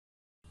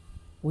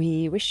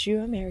We wish you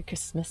a Merry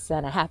Christmas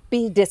and a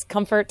Happy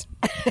Discomfort.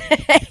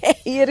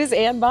 It is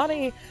Anne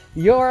Bonny,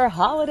 your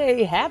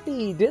holiday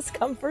happy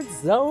discomfort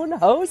zone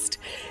host.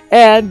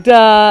 And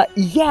so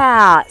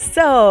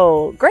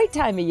great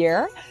time of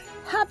year.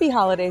 Happy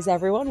holidays,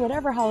 everyone.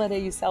 Whatever holiday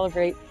you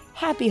celebrate,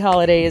 happy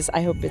holidays.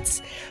 I hope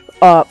it's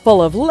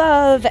full of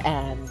love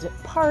and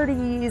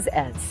parties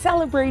and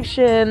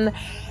celebration.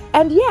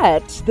 And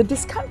yet, the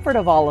discomfort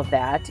of all of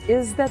that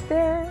is that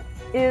there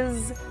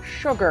is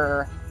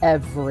sugar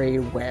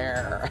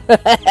everywhere.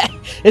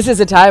 This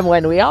is a time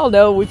when we all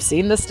know, we've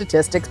seen the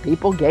statistics,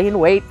 people gain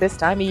weight this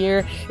time of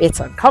year. It's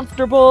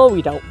uncomfortable,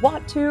 we don't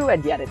want to,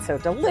 and yet it's so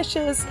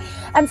delicious.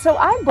 And so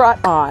I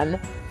brought on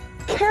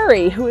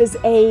Carrie, who is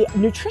a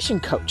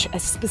nutrition coach,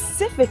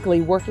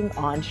 specifically working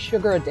on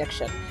sugar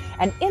addiction.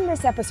 And in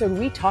this episode,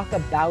 we talk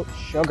about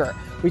sugar.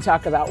 We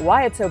talk about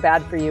why it's so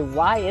bad for you,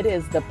 why it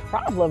is the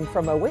problem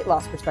from a weight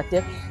loss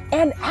perspective,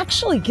 and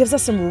actually gives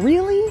us some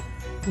really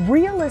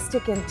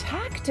realistic and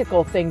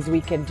tactical things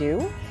we can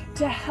do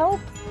to help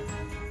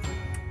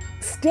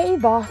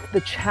stave off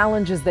the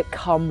challenges that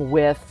come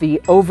with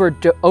the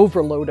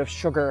overload of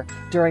sugar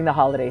during the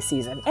holiday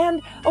season,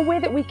 and a way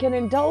that we can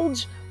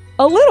indulge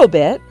a little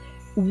bit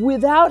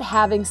without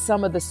having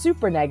some of the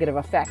super negative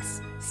effects,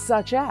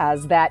 such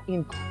as that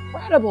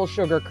incredible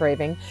sugar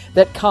craving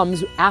that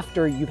comes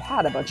after you've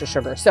had a bunch of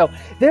sugar. So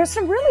there's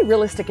some really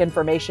realistic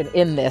information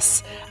in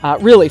this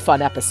really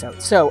fun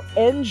episode. So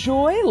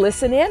enjoy,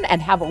 listen in,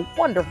 and have a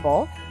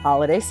wonderful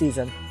holiday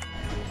season.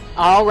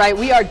 All right,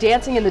 we are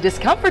dancing in the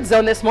discomfort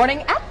zone this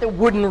morning at the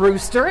Wooden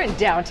Rooster in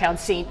downtown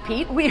St.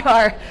 Pete. We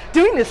are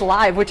doing this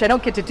live, which I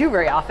don't get to do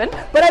very often,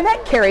 but I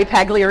met Carrie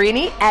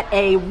Pagliarini at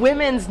a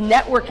women's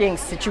networking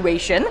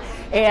situation,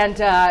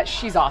 and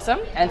she's awesome.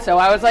 And so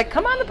I was like,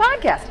 come on the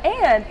podcast.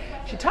 And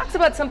she talks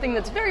about something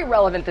that's very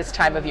relevant this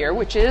time of year,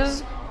 which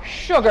is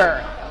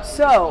sugar.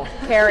 So,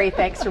 Carrie,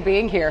 thanks for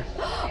being here.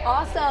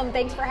 Awesome.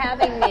 Thanks for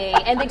having me.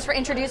 And thanks for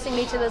introducing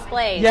me to this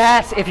place.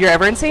 Yes, if you're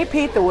ever in St.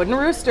 Pete, the Wooden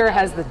Rooster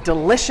has the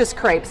delicious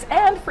crepes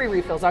and free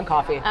refills on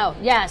coffee. Oh,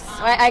 yes.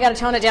 I got to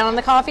tone it down on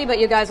the coffee, but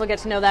you guys will get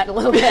to know that in a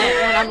little bit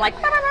when I'm like...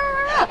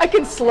 I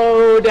can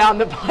slow down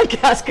the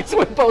podcast because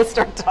we both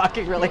start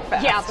talking really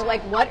fast. Yeah, but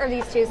like, what are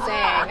these two saying?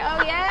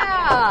 Oh,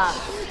 yeah.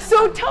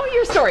 So tell me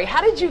your story.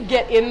 How did you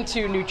get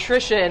into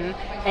nutrition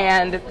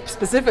and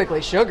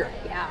specifically sugar?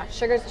 Yeah,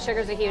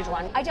 sugar's a huge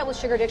one. I dealt with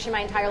sugar addiction my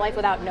entire life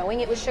without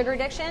knowing it was sugar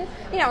addiction.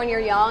 You know, when you're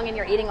young and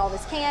you're eating all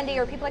this candy,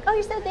 or people are like, oh,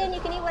 you're so thin,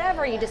 you can eat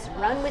whatever. You just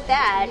run with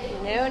that.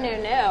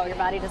 No. Your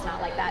body does not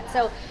like that.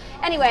 So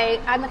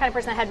anyway, I'm the kind of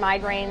person that had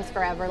migraines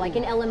forever. Like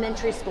in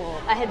elementary school,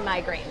 I had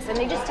migraines. And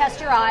they just test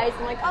your eyes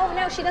and like, oh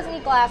no, she doesn't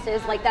need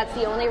glasses. Like that's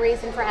the only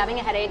reason for having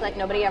a headache. Like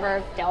nobody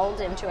ever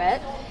delved into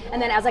it.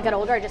 And then as I got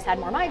older, I just had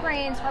more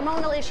migraines,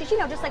 hormonal issues, you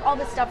know, just like all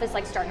this stuff is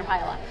like starting to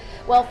pile up.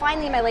 Well,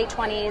 finally in my late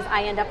 20s,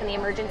 I end up in the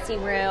emergency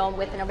room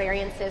with an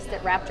ovarian cyst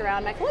that wrapped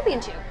around my fallopian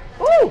tube.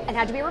 Ooh. And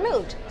had to be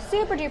removed.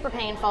 Super duper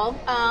painful,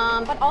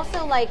 but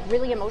also like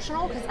really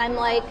emotional because I'm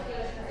like,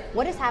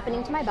 what is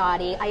happening to my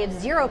body? I have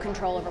zero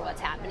control over what's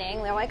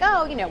happening. They're like,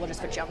 oh, you know, we'll just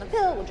put you on the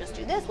pill. We'll just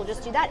do this. We'll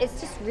just do that. It's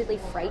just really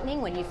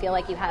frightening when you feel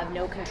like you have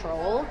no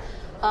control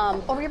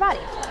over your body.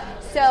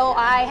 So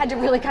I had to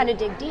really kind of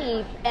dig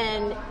deep.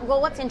 And,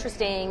 well, what's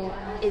interesting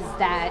is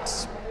that,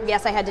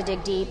 yes, I had to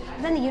dig deep.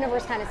 But then the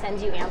universe kind of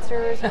sends you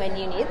answers when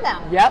you need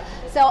them. Yep.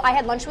 So I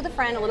had lunch with a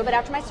friend a little bit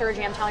after my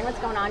surgery. I'm telling her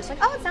what's going on. She's like,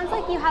 oh, it sounds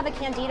like you have a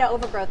candida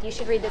overgrowth. You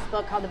should read this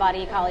book called The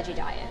Body Ecology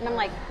Diet. And I'm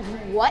like,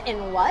 what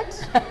and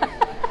what?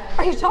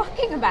 Are you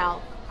talking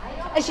about?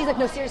 And she's like,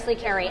 no, seriously,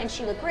 Carrie. And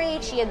she looked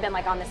great. She had been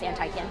like on this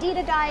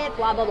anti-candida diet,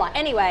 blah, blah, blah.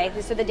 Anyway,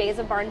 these are the days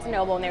of Barnes &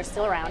 Noble, and they're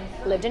still around.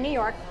 Lived in New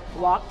York,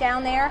 walked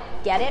down there,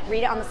 get it,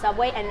 read it on the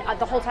subway, and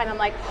the whole time I'm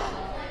like,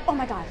 oh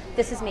my God,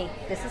 this is me,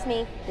 this is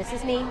me, this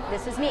is me,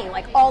 this is me.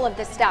 Like all of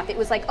this stuff. It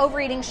was like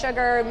overeating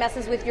sugar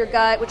messes with your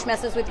gut, which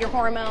messes with your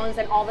hormones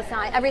and all the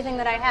signs, everything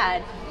that I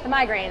had, the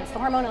migraines, the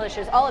hormonal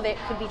issues, all of it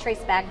could be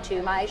traced back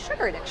to my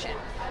sugar addiction.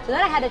 So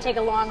then I had to take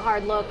a long,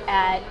 hard look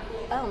at,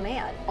 oh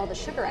man, all the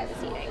sugar I was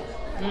eating.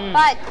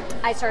 But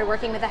I started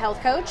working with a health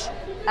coach,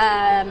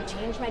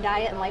 changed my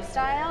diet and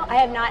lifestyle. I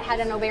have not had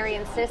an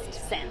ovarian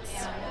cyst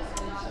since.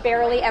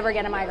 Barely ever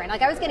get a migraine.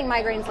 Like I was getting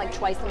migraines like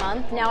twice a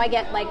month. Now I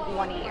get like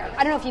one a year.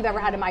 I don't know if you've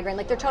ever had a migraine.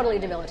 Like they're totally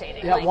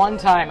debilitating. Yeah, like, one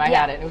time I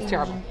had it. It was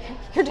terrible.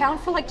 You're down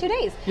for like 2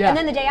 days. Yeah. And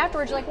then the day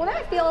afterwards, you're like, well, now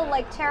I feel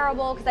like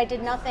terrible because I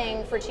did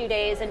nothing for 2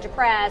 days and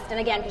depressed. And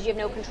again, because you have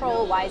no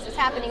control. Why is this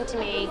happening to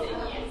me?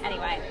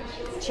 Anyway,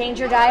 change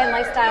your diet and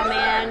lifestyle,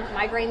 man.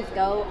 Migraines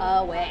go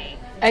away.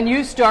 And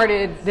you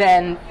started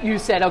then, you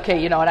said,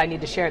 okay, you know what, I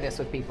need to share this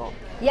with people.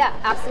 Yeah,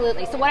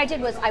 absolutely. So what I did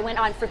was I went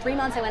on, for 3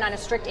 months, I went on a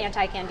strict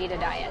anti-candida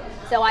diet.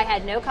 So I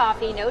had no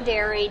coffee, no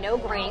dairy, no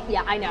grain.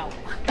 Yeah, I know.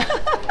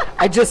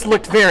 I just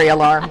looked very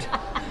alarmed.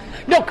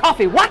 No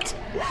coffee, what?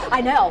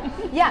 I know.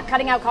 Yeah,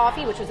 cutting out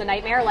coffee, which was a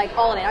nightmare, like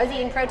all of it. I was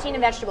eating protein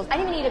and vegetables. I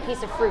didn't even eat a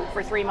piece of fruit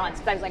for 3 months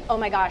because I was like, oh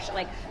my gosh,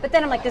 like, but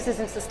then I'm like, this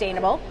isn't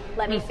sustainable.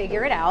 Let me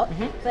figure it out.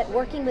 But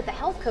working with the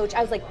health coach,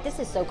 I was like, this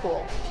is so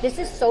cool. This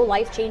is so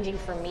life-changing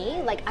for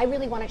me. Like, I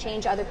really want to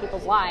change other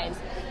people's lives.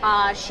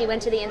 She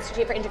went to the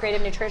Institute for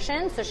Integrative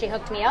Nutrition, so she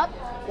hooked me up,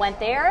 went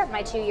there,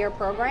 my 2-year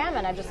program,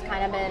 and I've just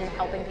kind of been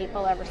helping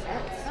people ever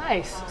since.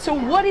 Nice. So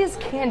what is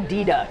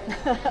Candida?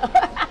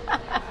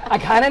 I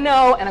kind of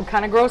know, and I'm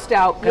kind of grossed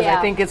out because I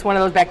think it's one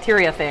of those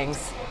bacteria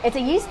things. It's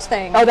a yeast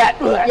thing. Oh, that.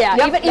 Yeah,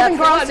 yep, even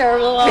grosser.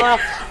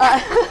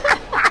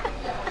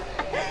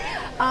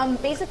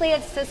 Basically,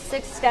 it's a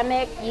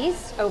systemic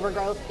yeast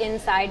overgrowth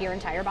inside your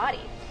entire body.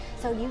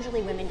 So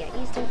usually women get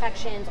yeast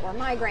infections or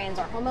migraines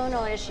or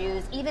hormonal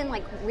issues, even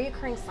like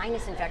reoccurring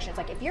sinus infections.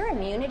 Like if your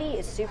immunity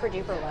is super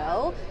duper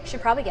low, you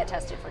should probably get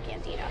tested for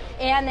Candida.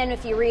 And then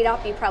if you read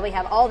up, you probably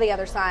have all the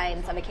other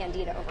signs of a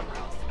Candida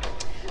overgrowth.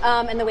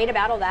 And the way to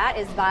battle that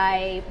is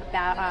by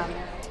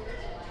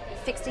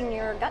fixing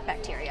your gut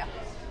bacteria.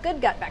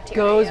 Good gut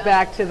bacteria. Goes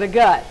back to the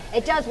gut.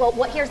 It does. Well,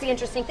 here's the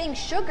interesting thing.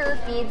 Sugar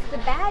feeds the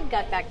bad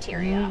gut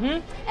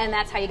bacteria. And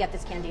that's how you get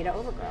this Candida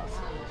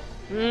overgrowth.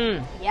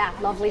 Yeah,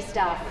 lovely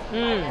stuff.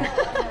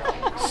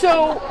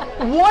 So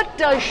what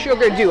does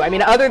sugar do? I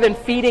mean, other than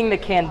feeding the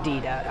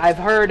Candida, I've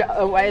heard,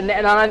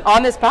 and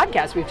on this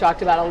podcast, we've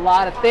talked about a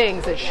lot of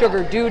things that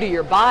sugar do to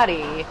your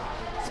body.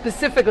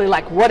 Specifically,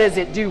 like, what does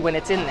it do when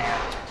it's in there?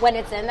 When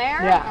it's in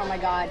there? Yeah. Oh my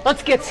God.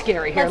 Let's get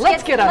scary here.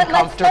 Let's get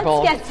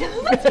uncomfortable. Let's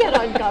get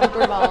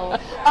uncomfortable.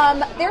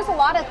 There's a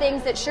lot of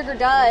things that sugar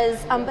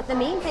does, but the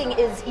main thing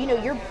is, you know,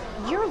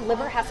 your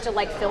liver has to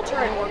like filter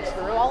and work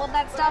through all of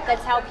that stuff.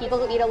 That's how people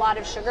who eat a lot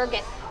of sugar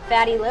get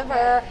fatty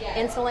liver,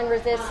 insulin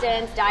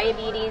resistance,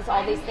 diabetes,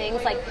 all these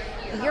things. Like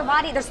your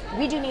body,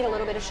 we do need a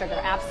little bit of sugar,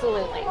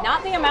 absolutely.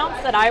 Not the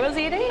amounts that I was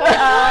eating,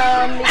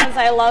 because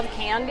I love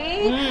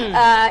candy.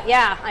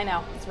 Yeah, I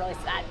know, it's really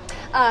sad.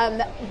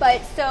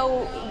 But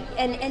so,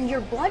 and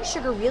your blood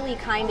sugar really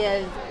kind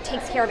of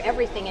takes care of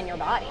everything in your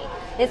body.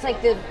 It's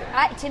like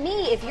to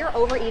me, if you're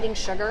overeating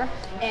sugar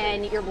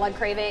and your blood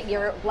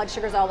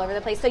sugar's all over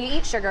the place. So you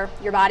eat sugar,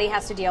 your body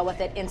has to deal with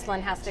it.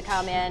 Insulin has to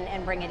come in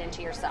and bring it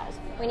into your cells.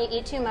 When you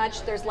eat too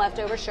much, there's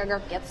leftover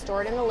sugar, gets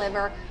stored in the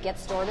liver,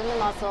 gets stored in the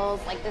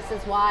muscles. Like this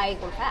is why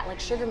we're fat. Like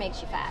sugar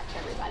makes you fat,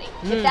 everybody.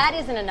 If that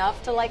isn't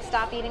enough to like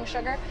stop eating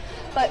sugar,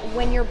 but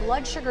when your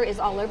blood sugar is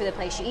all over the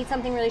place, you eat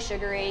something really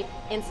sugary,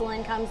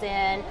 insulin comes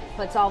in,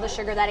 puts all the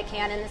sugar that it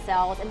can in the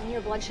cells, and then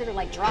your blood sugar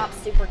like drops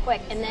super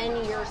quick, and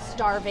then you're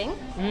starving,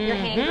 you're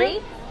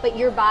hangry, but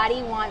your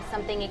body wants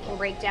something it can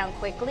break down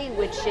quickly,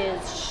 which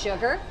is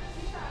sugar.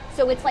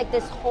 So it's like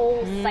this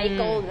whole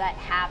cycle that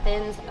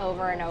happens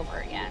over and over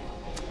again.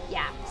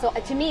 Yeah, so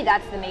to me,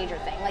 that's the major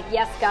thing. Like,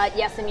 yes, gut,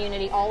 yes,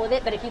 immunity, all of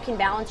it. But if you can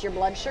balance your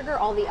blood sugar,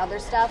 all the other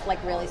stuff,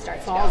 like, really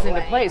starts to falls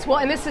into place. Well,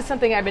 and this is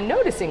something I've been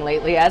noticing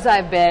lately as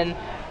I've been,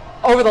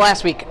 over the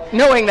last week,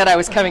 knowing that I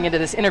was coming into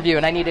this interview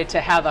and I needed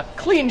to have a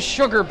clean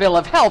sugar bill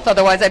of health.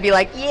 Otherwise, I'd be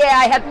like, yeah,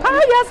 I had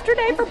pie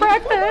yesterday for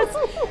breakfast.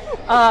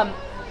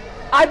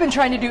 I've been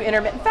trying to do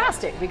intermittent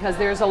fasting because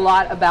there's a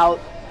lot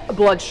about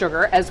blood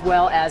sugar as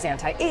well as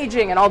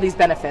anti-aging and all these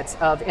benefits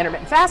of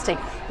intermittent fasting.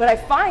 But I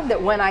find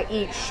that when I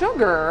eat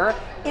sugar,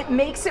 it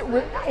makes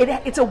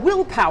it's a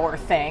willpower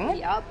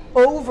thing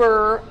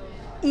over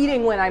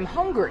eating when I'm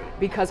hungry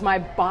because my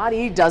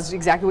body does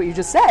exactly what you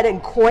just said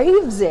and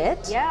craves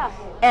it. Yeah.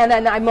 And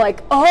then I'm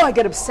like, oh, I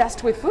get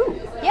obsessed with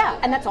food. Yeah,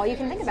 and that's all you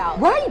can think about.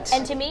 Right.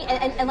 And to me,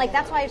 and like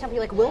that's why I tell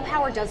people like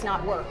willpower does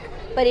not work.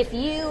 But if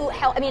you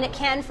help, I mean, it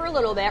can for a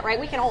little bit, right?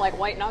 We can all like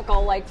white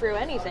knuckle like through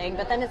anything,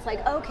 but then it's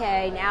like,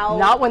 okay, now.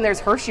 Not when there's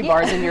Hershey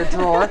bars in your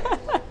drawer.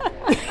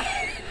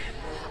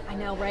 I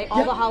know, right?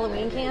 All the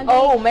Halloween candy.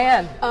 Oh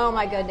man. Oh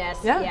my goodness.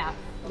 Yeah.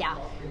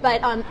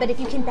 But if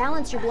you can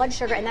balance your blood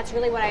sugar, and that's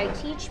really what I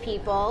teach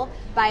people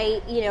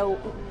by,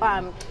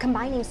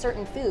 combining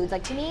certain foods.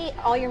 Like to me,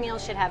 all your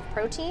meals should have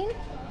protein,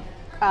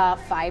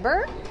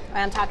 fiber.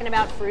 I'm talking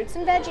about fruits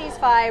and veggies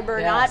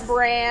fiber, not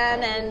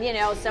bran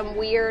and, some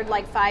weird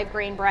like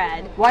 5-grain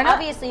bread. Why not?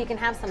 Obviously, you can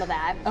have some of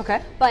that.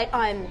 Okay. But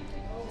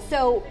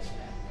so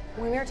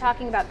when we were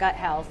talking about gut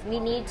health, we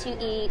need to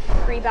eat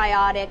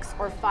prebiotics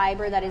or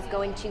fiber that is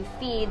going to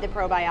feed the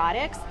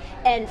probiotics.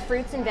 And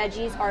fruits and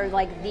veggies are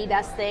like the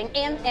best thing,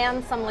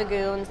 and some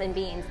legumes and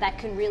beans that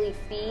can really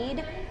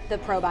feed the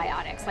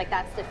probiotics. Like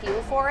that's the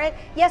fuel for it.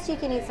 Yes, you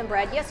can eat some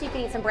bread. Yes, you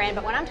can eat some bran.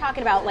 But when I'm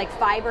talking about like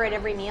fiber at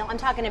every meal, I'm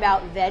talking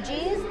about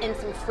veggies and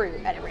some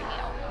fruit at every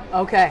meal.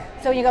 Okay.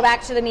 So when you go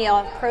back to the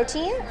meal,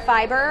 protein,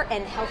 fiber,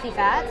 and healthy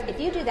fats, if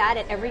you do that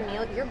at every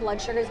meal, your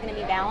blood sugar is going to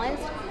be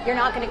balanced. You're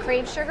not going to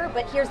crave sugar.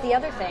 But here's the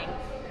other thing.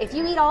 If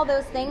you eat all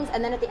those things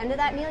and then at the end of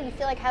that meal you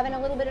feel like having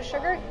a little bit of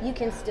sugar, you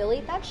can still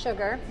eat that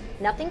sugar,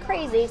 nothing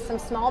crazy, some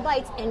small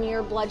bites, and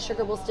your blood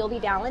sugar will still be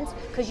balanced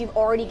because you've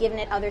already given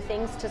it other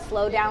things to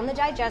slow down the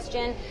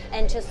digestion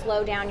and to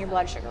slow down your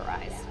blood sugar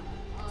rise.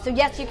 So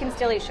yes, you can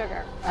still eat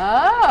sugar.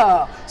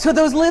 Oh, so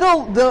those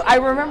I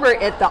remember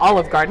at the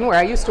Olive Garden where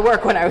I used to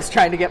work when I was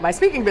trying to get my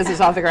speaking business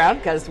off the ground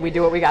because we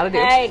do what we got to do.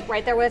 Hey,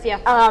 right there with you.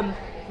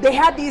 they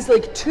had these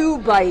like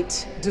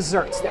 2-bite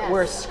desserts that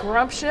were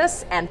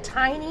scrumptious and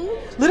tiny,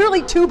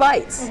 literally 2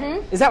 bites.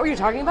 Is that what you're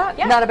talking about?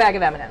 Yeah. Not a bag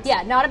of M&Ms.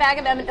 Yeah, not a bag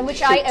of M&Ms,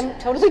 which I am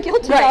totally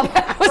guilty Right. of.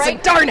 I was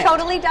like, darn it.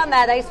 Totally done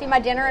that. I used to eat my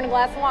dinner and a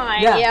glass of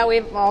wine. Yeah. Yeah,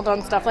 we've all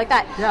done stuff like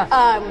that. Yeah.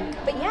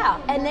 But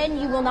yeah, and then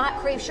you will not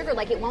crave sugar.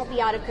 Like, it won't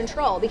be out of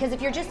control, because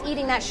if you're just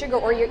eating that sugar,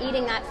 or you're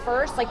eating that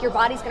first, like, your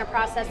body's going to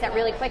process that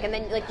really quick, and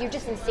then like you're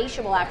just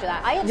insatiable after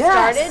that. I had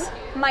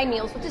started my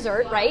meals with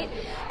dessert, right?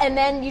 And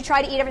then you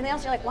try to eat everything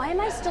else, you're like, why am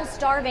I still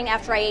starving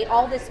after I ate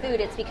all this food?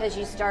 It's because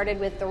you started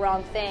with the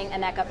wrong thing,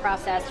 and that got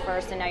processed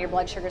first, and now your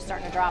blood sugar's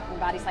starting to drop, and your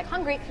body's like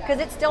hungry because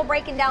it's still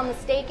breaking down the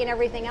steak and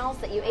everything else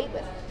that you ate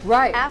with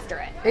after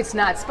it. It's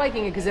not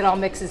spiking it because it all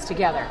mixes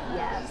together.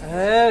 Yes.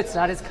 Oh, it's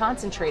not as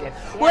concentrated.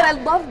 Well, I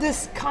love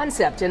this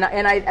concept, and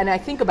I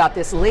think about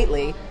this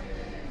lately,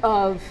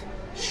 of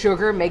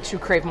sugar makes you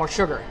crave more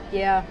sugar.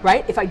 Yeah.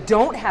 Right? If I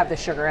don't have the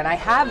sugar and I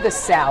have the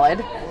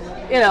salad,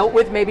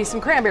 with maybe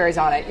some cranberries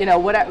on it,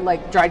 whatever,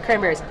 like dried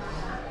cranberries,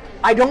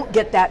 I don't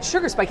get that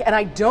sugar spike, and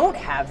I don't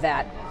have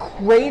that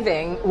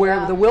craving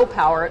where the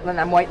willpower, and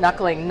I'm white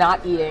knuckling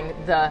not eating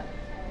the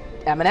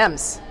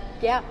M&Ms.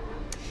 Yeah.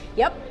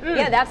 Yep.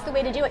 Yeah, that's the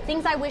way to do it.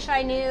 Things I wish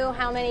I knew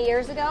how many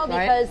years ago,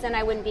 because then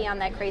I wouldn't be on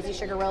that crazy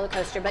sugar roller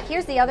coaster. But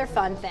here's the other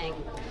fun thing.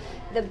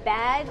 The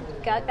bad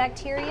gut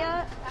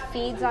bacteria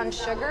feeds on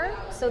sugar,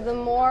 so the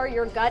more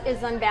your gut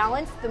is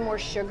unbalanced, the more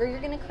sugar you're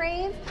going to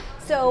crave.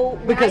 So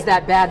because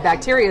that bad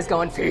bacteria is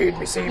going, feed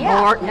me, see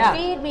more. Yeah,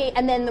 feed me,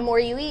 and then the more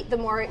you eat, the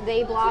more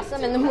they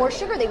blossom, and the more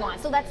sugar they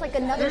want. So that's like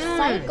another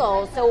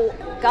cycle. So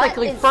gut it's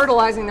like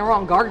fertilizing the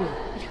wrong garden.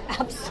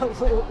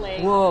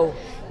 Absolutely. Whoa.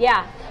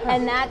 Yeah,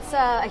 and that's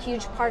a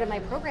huge part of my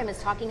program,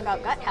 is talking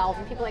about gut health.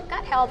 And people are like,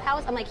 gut health, how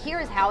is? I'm like,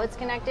 here's how it's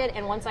connected.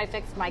 And once I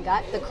fixed my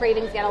gut, the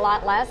cravings get a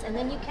lot less, and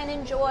then you can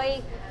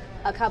enjoy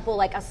a couple,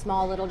 like a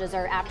small little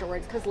dessert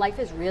afterwards, because life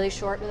is really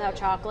short without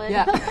chocolate.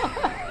 Yeah.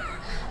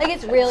 Like,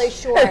 it's really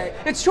short.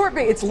 It's short,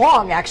 but it's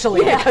long,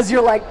 actually, because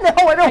you're like, no,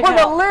 I don't want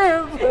to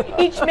live.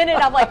 Each minute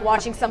I'm like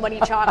watching someone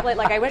eat chocolate,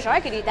 like, I wish I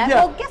could eat that.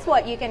 Yeah. Well, guess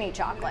what? You can eat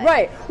chocolate.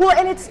 Right. Well,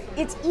 and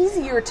it's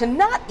easier to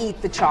not eat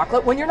the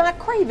chocolate when you're not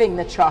craving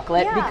the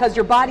chocolate, because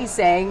your body's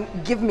saying,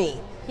 give me.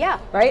 Yeah.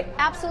 Right?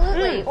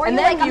 Absolutely. Or And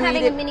you're then like, I'm you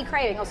having eat a mini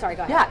craving. Oh, sorry,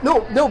 go ahead.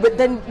 Yeah, no, but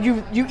then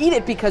you eat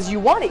it because you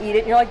want to eat it,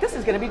 and you're like, this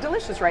is going to be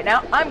delicious right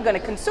now. I'm going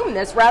to consume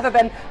this rather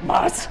than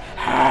must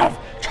have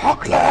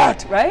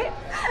chocolate, right?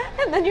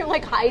 And then you're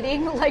like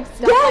hiding like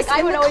stuff. Yes, like I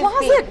in would the always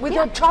closet with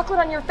the chocolate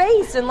on your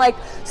face and like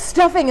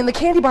stuffing and the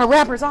candy bar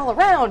wrappers all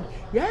around.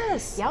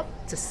 Yes. Yep.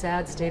 It's a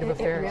sad state of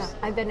affairs. Yeah.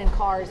 I've been in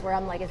cars where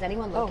I'm like, is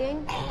anyone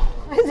looking?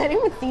 Has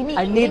anyone seen me?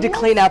 I need to eating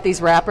clean out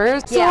these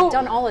wrappers. this? Yeah, So, I've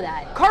done all of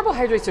that.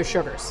 carbohydrates are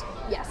sugars.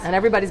 Yes. And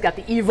everybody's got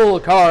the evil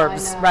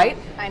carbs, I know. right?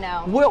 I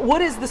know.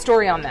 What is the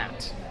story on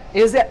that?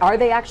 Are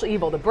they actually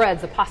evil? The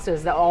breads, the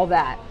pastas, all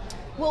that?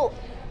 Well,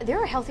 there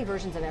are healthy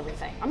versions of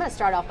everything. I'm going to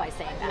start off by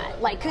saying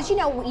that. Like, because,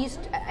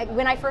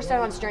 when I first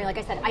started on this journey, like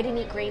I said, I didn't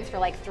eat grains for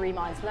like 3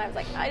 months. But I was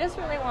like, I just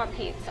really want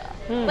pizza.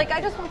 Like,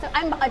 I just want to,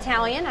 I'm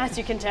Italian, as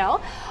you can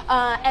tell.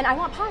 And I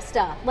want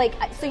pasta. Like,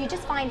 so you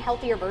just find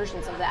healthier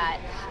versions of that.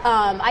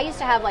 I used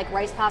to have like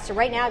rice pasta.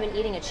 Right now I've been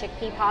eating a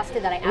chickpea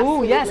pasta that I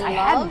absolutely yes, love. I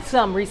had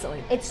some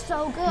recently. It's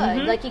so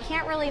good. Like, you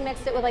can't really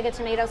mix it with like a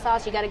tomato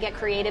sauce. You got to get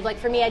creative. Like,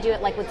 for me, I do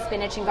it like with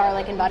spinach and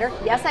garlic and butter.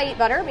 Yes, I eat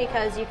butter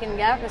because you can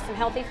get some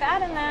healthy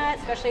fat in that,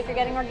 especially if you're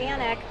getting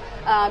organic,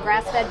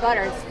 grass-fed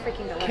butter. It's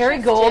freaking delicious.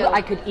 Kerrygold, too.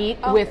 I could eat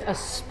with a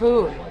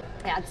spoon.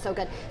 Yeah, it's so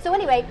good. So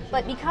anyway,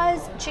 but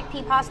because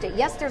chickpea pasta,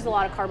 yes, there's a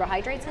lot of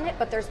carbohydrates in it,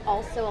 but there's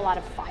also a lot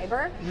of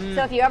fiber.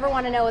 So if you ever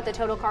want to know what the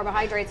total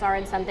carbohydrates are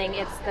in something,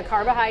 it's the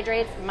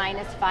carbohydrates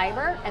minus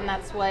fiber, and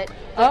that's what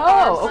the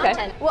carbs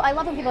content. Well, I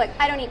love when people are like,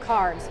 I don't eat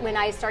carbs. When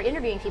I start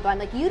interviewing people, I'm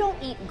like, you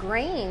don't eat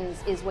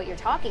grains is what you're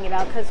talking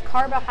about, because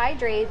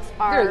carbohydrates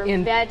are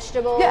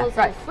vegetables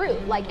and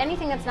fruit. Like,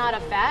 anything that's not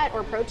a fat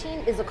or protein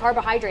is a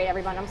carbohydrate,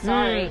 everyone. I'm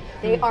sorry.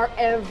 They are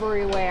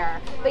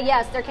everywhere. But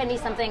yes, there can be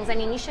some things. I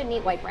mean, you shouldn't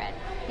eat white bread.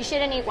 You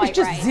shouldn't eat white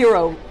rice. It's just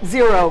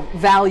zero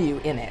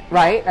value in it,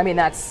 right? I mean,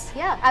 that's...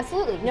 Yeah,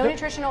 absolutely. No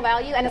nutritional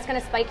value, and it's going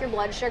to spike your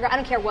blood sugar. I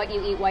don't care what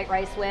you eat white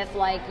rice with.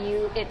 Like,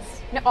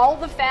 it's all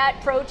the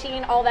fat,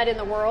 protein, all that in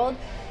the world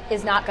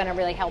is not going to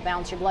really help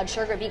balance your blood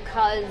sugar,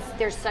 because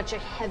there's such a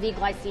heavy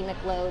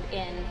glycemic load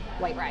in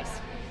white rice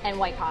and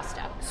white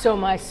pasta. So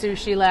my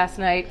sushi last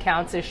night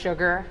counts as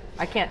sugar?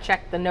 I can't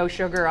check the no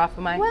sugar off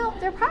of my... Well,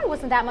 there probably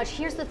wasn't that much.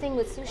 Here's the thing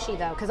with sushi,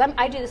 though, because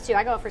I do this too.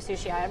 I go out for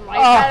sushi. I'm like,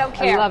 I don't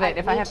care. I love it.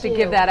 If I have to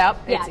give that up,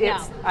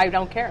 I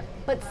don't care.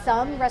 But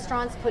some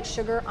restaurants put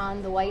sugar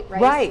on the white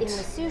rice in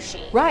the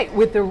sushi. Right,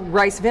 with the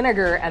rice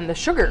vinegar and the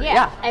sugar.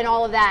 Yeah, and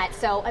all of that.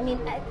 So, I mean,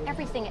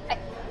 everything... the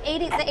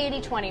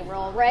 80-20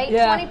 rule, right?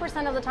 Yeah.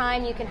 20% of the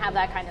time you can have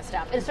that kind of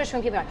stuff. And especially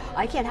when people are like,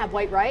 I can't have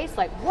white rice.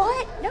 Like,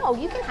 what? No,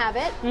 you can have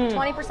it.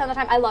 20% of the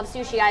time. I love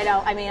sushi.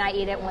 I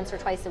eat it once or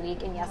twice a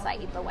week. And yes, I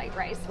eat the white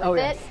rice with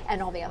it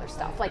and all the other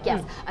stuff. Like,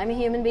 yes, I'm a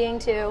human being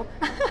too.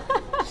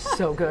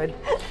 So good.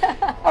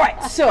 All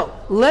right, so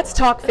let's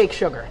talk fake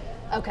sugar.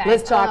 Okay.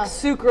 Let's talk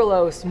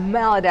sucralose,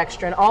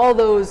 maltodextrin, all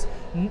those,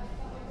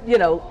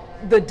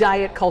 the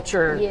diet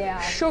culture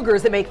Yeah.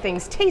 sugars that make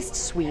things taste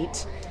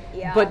sweet,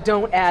 Yeah. but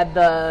don't add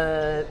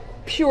the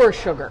pure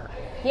sugar.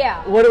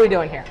 Yeah. What are we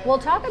doing here? We'll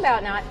talk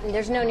about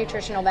there's no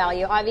nutritional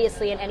value,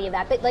 obviously, in any of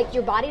that, but like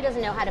your body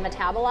doesn't know how to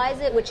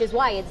metabolize it, which is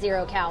why it's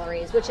 0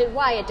 calories, which is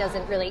why it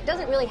doesn't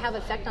really have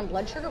effect on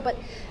blood sugar, but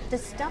the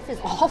stuff is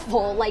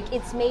awful. Like,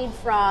 it's made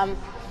from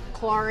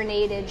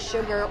chlorinated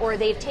sugar, or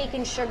they've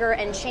taken sugar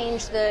and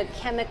changed the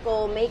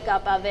chemical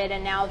makeup of it,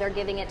 and now they're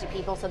giving it to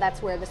people, so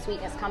that's where the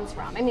sweetness comes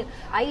from. I mean,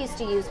 I used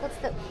to use, what's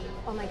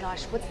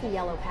the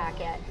yellow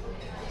packet?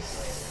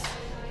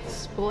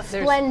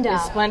 Splenda.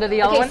 Is Splenda the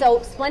yellow one? So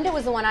Splenda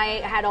was the one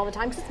I had all the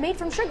time because it's made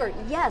from sugar.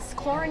 Yes,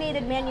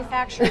 chlorinated,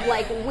 manufactured,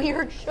 like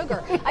weird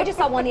sugar. I just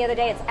saw one the other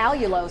day. It's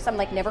allulose. I'm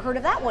like, never heard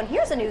of that one.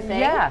 Here's a new thing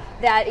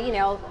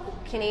that,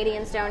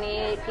 Canadians don't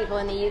eat, people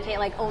in the UK,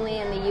 like only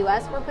in the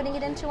US we're putting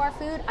it into our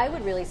food. I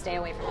would really stay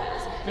away from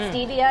those.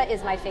 Stevia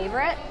is my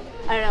favorite.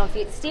 I don't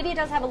know if stevia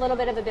does have a little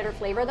bit of a bitter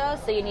flavor though,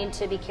 so you need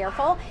to be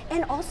careful.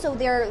 And also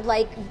they're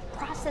like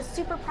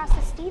super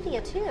processed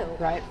stevia too.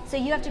 Right. So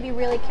you have to be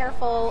really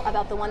careful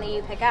about the one that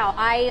you pick out.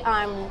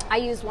 I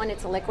use one,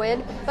 it's a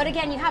liquid, but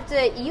again you have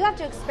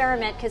to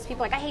experiment, because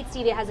people are like, I hate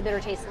stevia, it has a bitter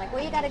taste. I'm like,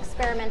 well, you got to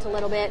experiment a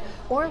little bit.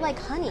 Or like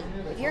honey,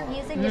 if you're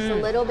using just a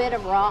little bit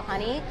of raw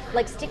honey,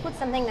 like stick with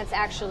something that's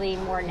actually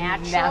more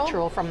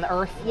natural from the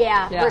earth.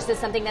 Yeah, versus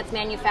something that's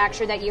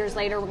manufactured that years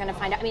later we're going to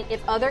find out. I mean,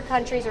 if other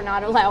countries are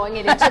not allowing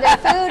it into their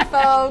food,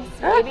 folks,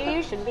 maybe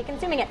you shouldn't be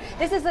consuming it.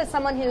 This is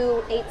someone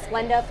who ate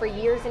Splenda for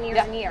years and years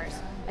and years.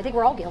 I think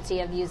we're all guilty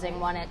of using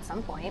one at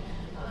some point.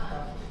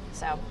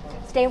 So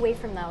stay away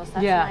from those.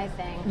 That's my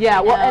thing. Yeah,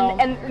 well,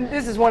 and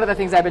this is one of the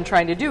things I've been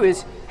trying to do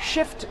is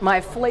shift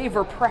my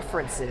flavor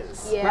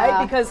preferences,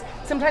 right? Because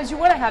sometimes you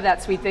want to have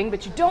that sweet thing,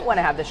 but you don't want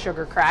to have the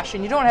sugar crash,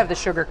 and you don't have the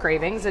sugar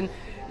cravings, and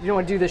you don't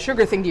want to do the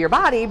sugar thing to your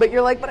body, but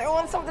you're like, but I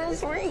want something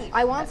sweet.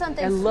 I want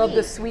something sweet. I love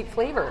the sweet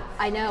flavor.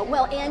 I know.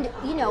 Well, and,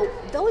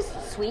 those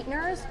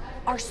sweeteners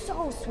are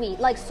so sweet,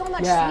 like so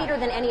much sweeter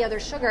than any other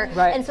sugar.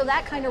 Right. And so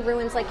that kind of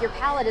ruins like your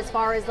palate as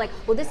far as like,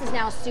 well, this is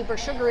now super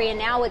sugary, and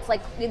now it's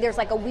like there's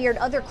like a weird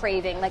other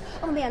craving, like,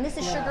 oh man, this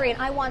is sugary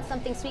and I want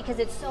something sweet, because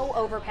it's so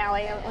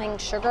overpowering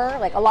sugar,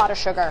 like a lot of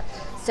sugar.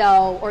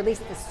 So, or at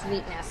least the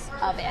sweetness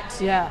of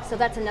it. Yeah. So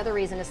that's another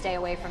reason to stay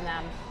away from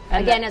them.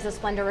 And again, as a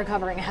Splenda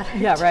recovering addict.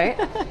 Yeah, right.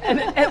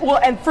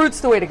 and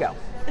fruit's the way to go.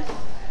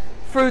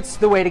 Fruit's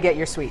the way to get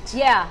your sweet.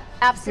 Yeah,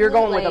 absolutely. You're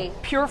going with a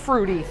pure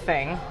fruity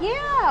thing.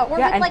 Yeah, or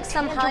with like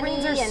some honey.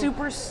 Tangerines are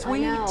super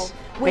sweet. I know.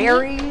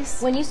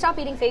 Berries. When you stop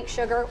eating fake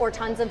sugar or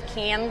tons of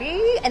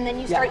candy, and then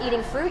you start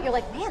eating fruit, you're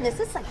like, man, this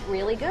is like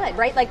really good,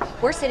 right?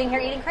 Like, we're sitting here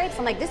eating crepes.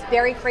 I'm like, this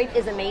berry crepe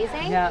is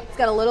amazing. Yeah. It's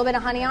got a little bit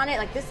of honey on it.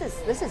 Like, this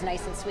is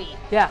nice and sweet.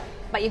 Yeah.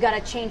 But you got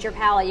to change your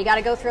palate. You got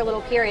to go through a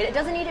little period. It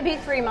doesn't need to be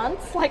 3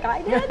 months like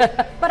I did.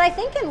 But I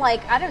think in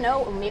like, I don't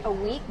know, a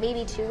week,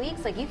 maybe 2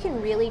 weeks, like you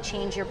can really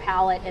change your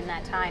palate in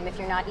that time if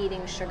you're not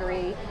eating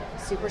sugary,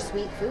 super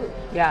sweet food.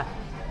 Yeah.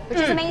 Which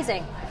is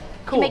amazing.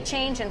 Cool. You make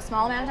change in a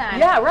small amount of time.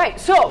 Yeah, right.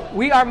 So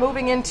we are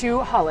moving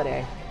into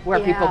holiday, where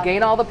people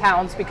gain all the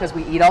pounds because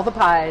we eat all the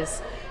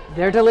pies.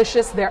 They're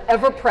delicious. They're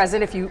ever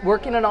present. If you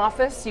work in an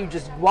office, you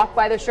just walk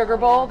by the sugar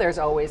bowl. There's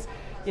always,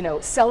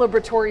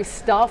 celebratory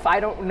stuff. I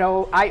don't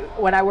know.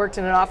 When I worked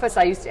in an office,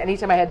 I used to,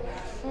 anytime I had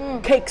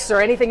cakes or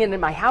anything in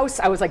my house,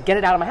 I was like, get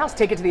it out of my house,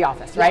 take it to the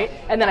office, right?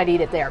 And then I'd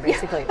eat it there,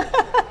 basically.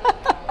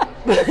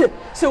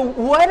 So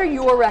what are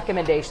your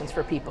recommendations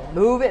for people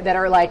that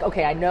are like,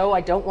 okay, I know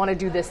I don't want to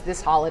do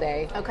this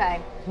holiday. Okay.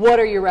 What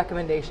are your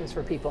recommendations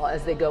for people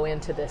as they go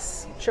into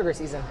this sugar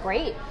season?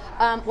 Great.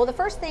 Well, the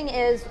first thing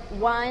is,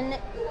 one,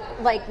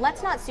 like,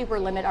 let's not super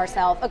limit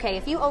ourselves. Okay,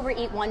 if you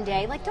overeat one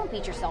day, like, don't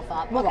beat yourself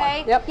up, Move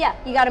okay? on. Yep. Yeah,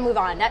 you got to move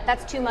on.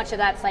 That's too much of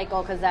that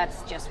cycle, because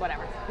that's just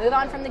whatever. Move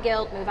on from the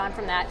guilt, move on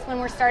from that. It's when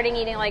we're starting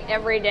eating, like,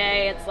 every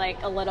day, it's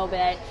like a little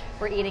bit,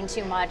 we're eating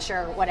too much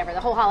or whatever. The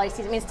whole holiday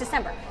season, I mean, it's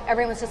December.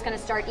 Everyone's just going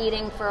to start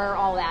eating for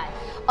all that.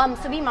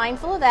 So be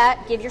mindful of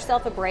that. Give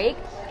yourself a break.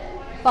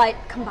 But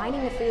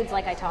combining the foods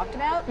like I talked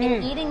about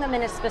and eating them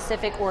in a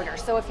specific order.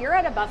 So if you're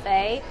at a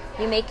buffet,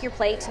 you make your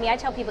plate. To me, I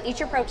tell people, eat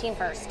your protein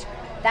first.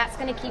 That's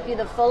going to keep you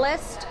the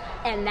fullest,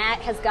 and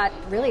that has got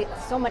really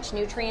so much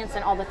nutrients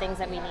and all the things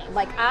that we need.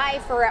 Like I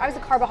was a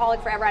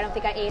carboholic forever. I don't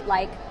think I ate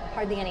like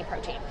hardly any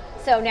protein.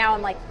 So now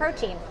I'm like,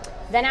 protein.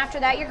 Then after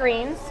that, your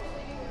greens.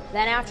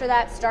 Then after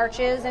that,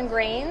 starches and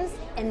grains.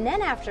 And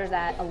then after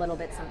that, a little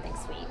bit something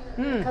sweet.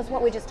 Because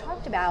what we just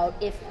talked about,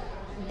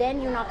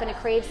 then you're not going to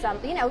crave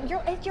something.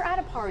 If you're at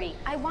a party,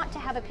 I want to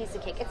have a piece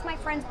of cake. It's my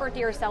friend's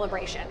birthday or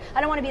celebration. I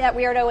don't want to be that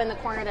weirdo in the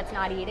corner that's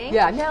not eating.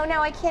 Yeah,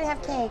 no, I can't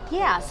have cake.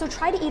 Yeah, so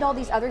try to eat all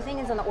these other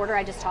things in the order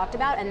I just talked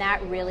about, and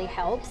that really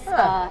helps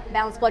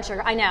balance blood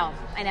sugar. I know.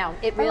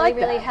 It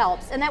really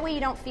helps. And that way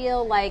you don't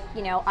feel like,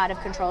 out of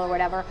control or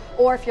whatever.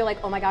 Or if you're like,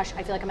 oh my gosh,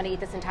 I feel like I'm going to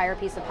eat this entire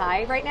piece of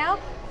pie right now,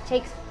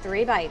 take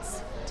 3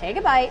 bites. Take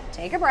a bite,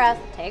 take a breath,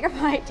 take a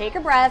bite, take a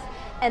breath,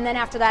 and then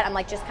after that, I'm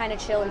like, just kind of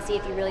chill and see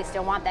if you really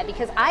still want that.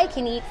 Because I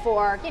can eat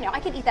I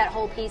can eat that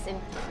whole piece in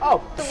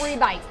 3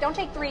 bites. Don't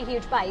take 3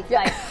 huge bites.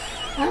 Yeah.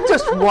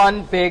 Just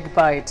one big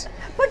bite.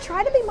 But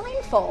try to be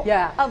mindful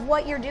Yeah. of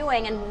what you're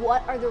doing and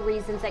what are the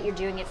reasons that you're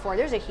doing it for.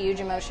 There's a huge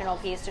emotional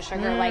piece to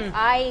sugar. Like,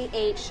 I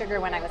ate sugar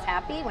when I was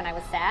happy, when I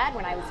was sad,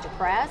 when I was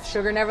depressed.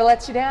 Sugar never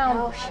lets you down.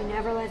 Oh, she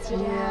never lets you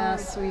down. Yeah,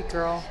 sweet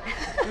girl.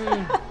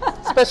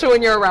 Especially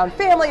when you're around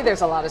family,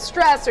 there's a lot of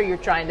stress, or you're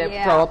trying to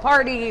Yeah. throw a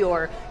party,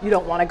 or you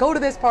don't want to go to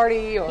this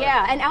party. Or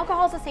Yeah, and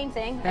alcohol is the same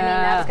thing. I mean,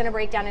 that's going to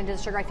break down into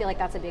the sugar. I feel like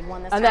that's a big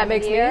one this And time that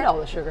makes of me year. eat all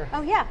the sugar.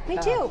 Oh, yeah, me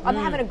too. I'm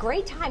having a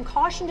great time.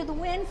 Caution to the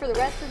wind for the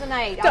rest of the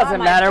night. Doesn't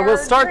My matter. We'll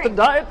third start drink.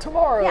 the diet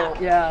tomorrow.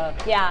 Yeah.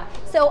 Yeah.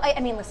 So, I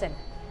mean, listen,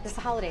 this is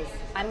the holidays.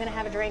 I'm going to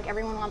have a drink.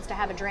 Everyone wants to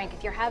have a drink.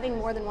 If you're having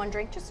more than one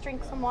drink, just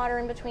drink some water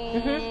in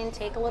between,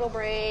 take a little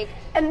break.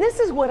 And this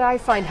is what I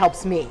find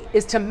helps me,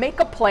 is to make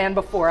a plan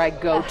before I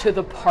go to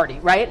the party,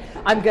 right?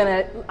 I'm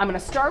gonna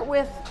start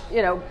with,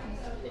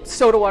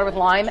 soda water with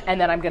lime,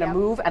 and then I'm gonna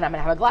move, and I'm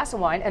gonna have a glass of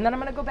wine, and then I'm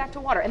gonna go back to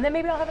water, and then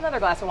maybe I'll have another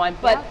glass of wine.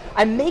 But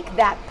I make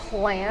that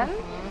plan.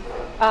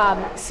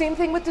 Same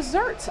thing with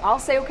desserts. I'll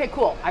say, okay,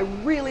 cool. I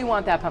really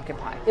want that pumpkin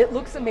pie. It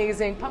looks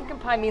amazing. Pumpkin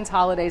pie means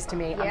holidays to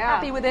me. I'm Yeah.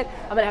 happy with it.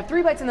 I'm gonna have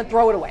 3 bites and then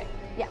throw it away.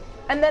 Yeah.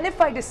 And then if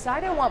I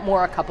decide I want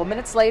more a couple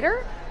minutes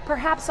later,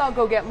 perhaps I'll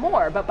go get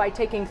more. But by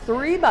taking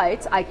 3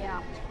 bites, I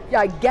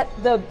get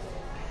the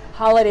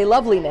holiday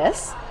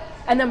loveliness.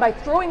 And then by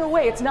throwing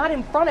away, it's not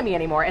in front of me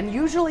anymore. And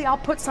usually I'll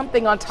put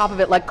something on top of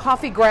it, like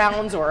coffee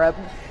grounds or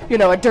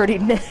a dirty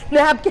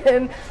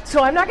napkin.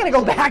 So I'm not going to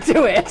go back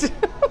to it.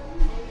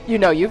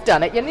 You've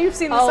done it. You've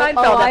seen the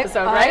Seinfeld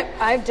episode, right?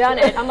 I've done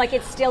it. I'm like,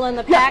 it's still in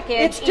the package,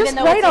 it's just even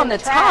though right it's on in the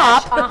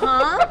trash. top.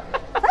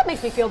 That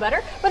makes me feel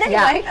better. But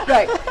anyway. Yeah,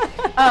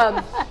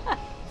 right.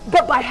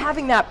 But by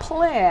having that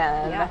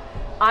plan,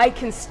 I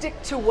can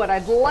stick to what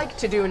I'd like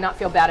to do and not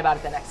feel bad about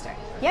it the next day.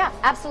 Yeah,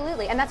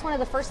 absolutely. And that's one of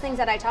the first things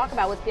that I talk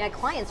about with my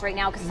clients right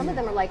now, because some of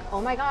them are like,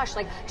 oh my gosh,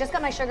 like, just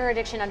got my sugar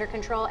addiction under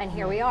control, and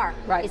here we are.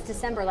 Right. It's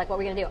December, like, what are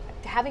we going to do?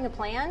 Having a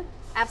plan,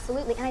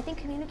 absolutely. And I think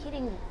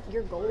communicating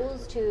your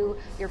goals to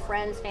your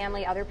friends,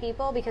 family, other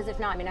people, because if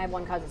not, I mean, I have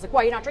one cousin that's like,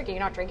 why, you're not drinking,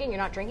 you're not drinking,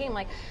 you're not drinking. I'm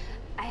like,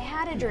 I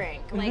had a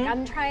drink. Like,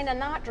 I'm trying to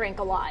not drink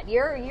a lot.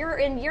 You're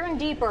in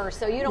deeper,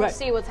 so you don't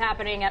see what's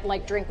happening at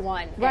like drink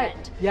one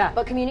end. Yeah.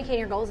 But communicating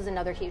your goals is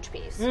another huge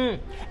piece. And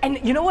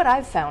you know what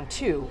I've found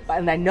too,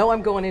 and I know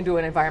I'm going into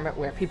an environment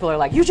where people are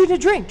like, you should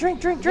drink.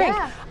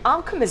 Yeah.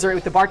 I'll commiserate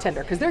with the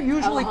bartender because they're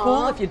usually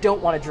cool if you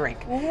don't want to drink.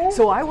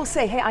 So I will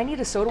say, hey, I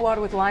need a soda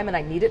water with lime and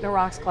I need it in a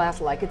rocks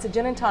glass like it's a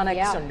gin and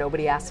tonic, so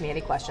nobody asks me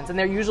any questions. And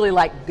they're usually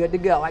like, good to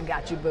go, I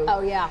got you, boo.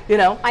 Oh yeah.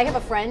 I have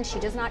a friend, she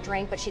does not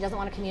drink, but she doesn't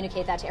want to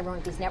communicate that to everyone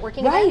at these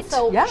networking events.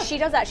 So she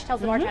does that. She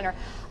tells the bartender,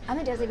 I'm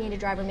a designated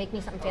driver, make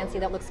me something fancy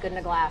that looks good in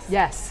a glass.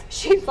 Yes.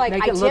 She's like,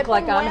 make I it look tip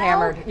like them I'm well,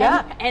 hammered.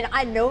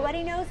 And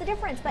nobody knows the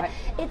difference. But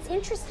it's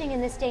interesting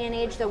in this day and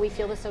age, though, we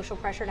feel the social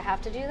pressure to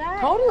have to do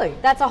that. Totally.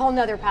 That's a whole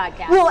nother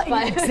podcast. Well,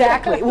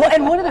 exactly. Well,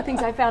 and one of the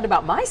things I found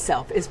about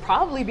myself is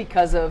probably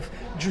because of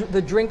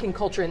the drinking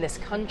culture in this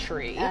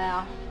country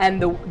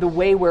and the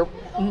way we're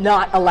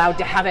not allowed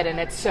to have it. And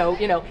it's so,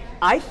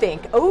 I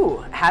think,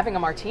 having a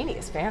martini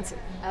is fancy.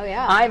 Oh,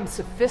 yeah. I'm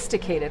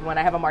sophisticated when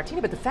I have a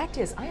martini, but the fact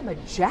is, I am a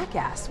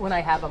jackass when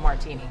I have a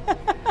martini.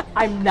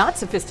 I'm not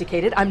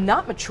sophisticated. I'm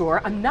not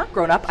mature. I'm not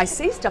grown up. I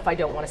say stuff I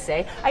don't want to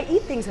say. I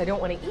eat things I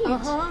don't want to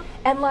eat.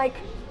 And like,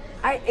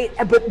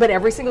 but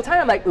every single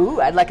time I'm like,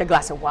 I'd like a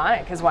glass of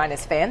wine because wine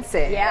is fancy.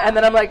 Yeah. And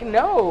then I'm like,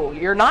 no,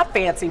 you're not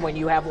fancy when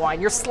you have wine.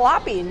 You're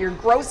sloppy and you're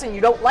gross and you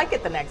don't like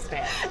it the next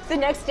day. The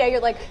next day you're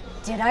like,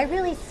 did I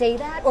really say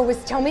that? Or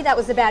tell me that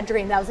was a bad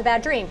dream? That was a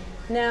bad dream.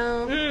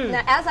 No.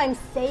 Now, as I'm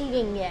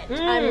saying it,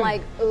 I'm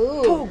like,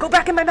 ooh. Go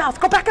back in my mouth.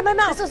 Go back in my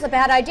mouth. This was a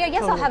bad idea.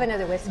 Yes, I'll have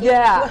another whiskey.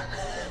 Yeah.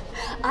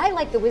 I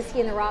like the whiskey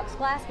in the rocks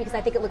glass because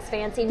I think it looks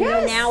fancy.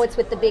 Yes. Now it's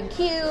with the big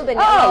cube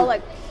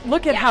and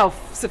look at how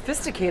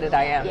sophisticated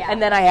I am. Yeah.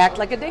 And then I act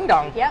like a ding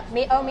dong. Yep,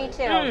 me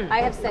too.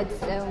 I have said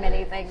so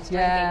many things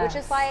drinking, which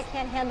is why I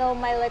can't handle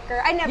my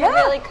liquor. I never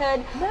really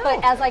could,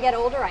 but as I get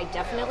older, I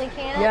definitely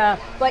can. Yeah.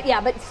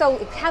 But so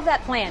have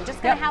that plan.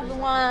 Just gonna have the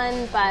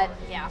one, but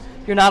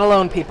You're not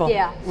alone, people.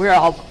 Yeah. We're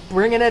all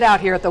bringing it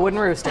out here at the Wooden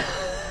Rooster.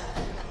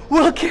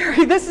 Well,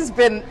 Carrie, this has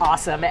been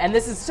awesome, and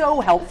this is so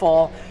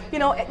helpful,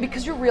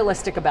 because you're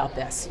realistic about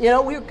this.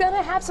 We're going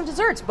to have some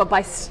desserts, but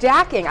by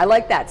stacking, I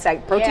like that.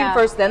 Stack protein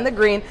first, then the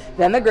green,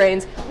 then the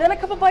grains, then a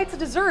couple bites of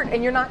dessert,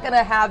 and you're not going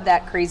to have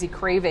that crazy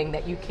craving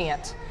that you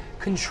can't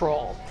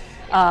control.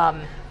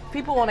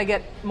 People want to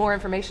get more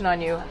information on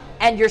you.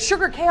 And your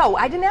Sugar KO,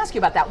 I didn't ask you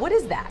about that. What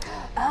is that?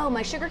 Oh,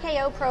 my Sugar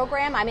KO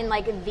program, I'm in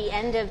the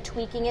end of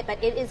tweaking it,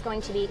 but it is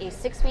going to be a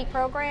 6-week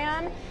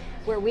program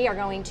where we are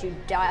going to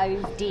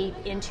dive deep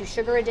into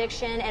sugar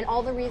addiction and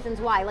all the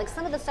reasons why. Like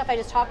some of the stuff I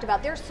just talked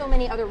about, there's so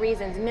many other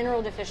reasons.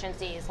 Mineral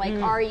deficiencies, like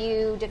are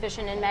you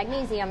deficient in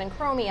magnesium and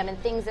chromium and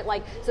things that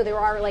so there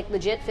are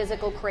legit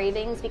physical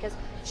cravings because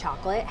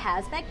chocolate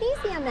has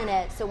magnesium in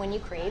it. So when you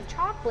crave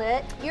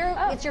chocolate,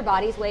 it's your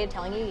body's way of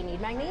telling you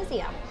need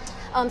magnesium.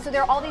 So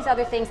there are all these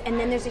other things, and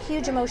then there's a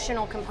huge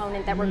emotional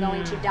component that we're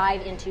going to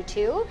dive into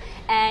too.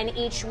 And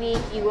each week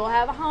you will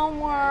have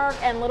homework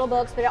and little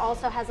books, but it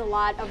also has a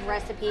lot of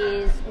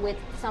recipes with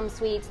some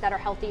sweets that are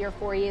healthier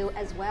for you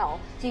as well.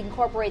 So you can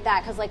incorporate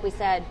that, because like we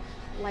said,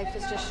 life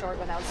is just short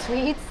without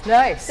sweets.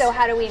 Nice. So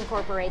how do we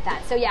incorporate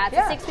that? So yeah, it's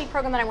a 6-week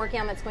program that I'm working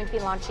on that's going to be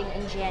launching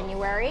in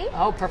January.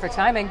 Oh, perfect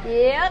timing.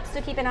 Yep,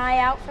 so keep an eye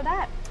out for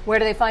that. Where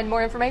do they find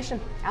more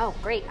information? Oh,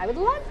 great. I would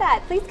love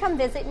that. Please come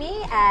visit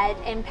me at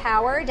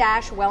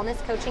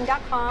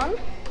empower-wellnesscoaching.com.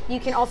 You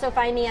can also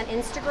find me on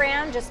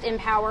Instagram, just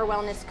Empower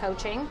Wellness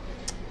Coaching.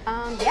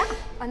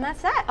 And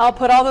that's that. I'll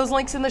put all those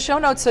links in the show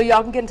notes so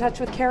y'all can get in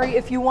touch with Carrie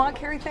if you want.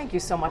 Carrie, thank you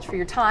so much for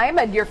your time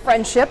and your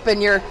friendship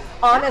and your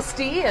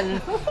honesty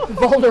and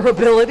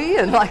vulnerability.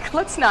 And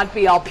let's not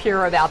be all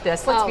pure about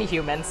this. Let's be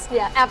humans.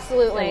 Yeah,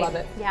 absolutely. I love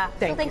it. Yeah.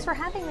 Thanks you. for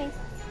having me.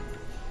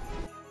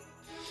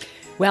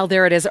 Well,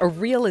 there it is, a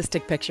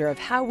realistic picture of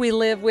how we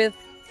live with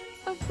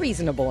a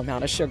reasonable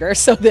amount of sugar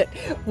so that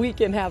we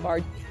can have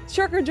our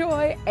sugar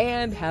joy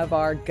and have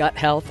our gut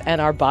health and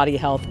our body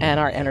health and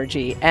our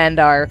energy and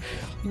our,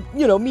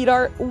 meet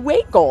our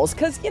weight goals.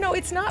 Because,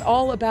 it's not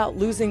all about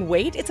losing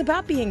weight. It's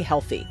about being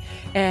healthy.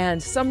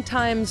 And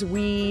sometimes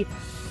we,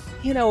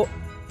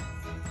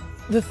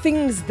 the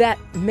things that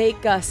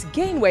make us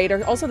gain weight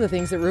are also the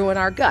things that ruin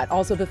our gut,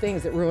 also the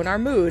things that ruin our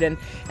mood and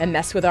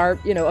mess with our,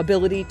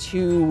 ability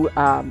to,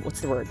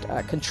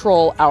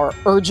 control our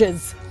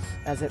urges,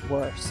 as it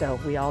were. So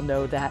we all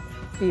know that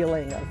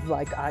feeling of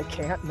I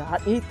can't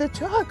not eat the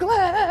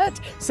chocolate.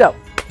 So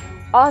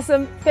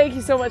awesome. Thank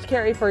you so much,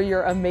 Carrie, for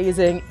your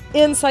amazing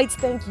insights.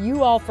 Thank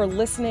you all for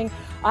listening.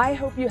 I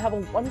hope you have a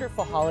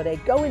wonderful holiday.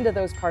 Go into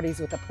those parties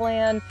with a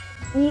plan.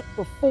 Eat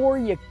before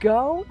you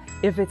go,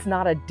 if it's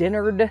not a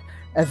dinnered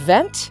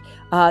event,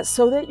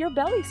 so that your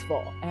belly's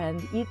full,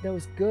 and eat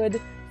those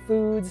good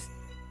foods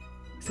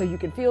so you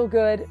can feel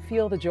good,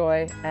 feel the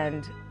joy,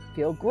 and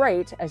feel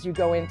great as you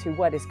go into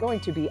what is going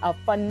to be a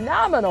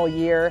phenomenal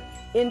year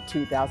in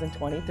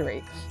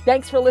 2023.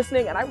 Thanks for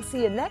listening, and I will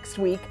see you next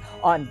week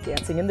on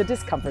Dancing in the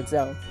Discomfort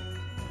Zone.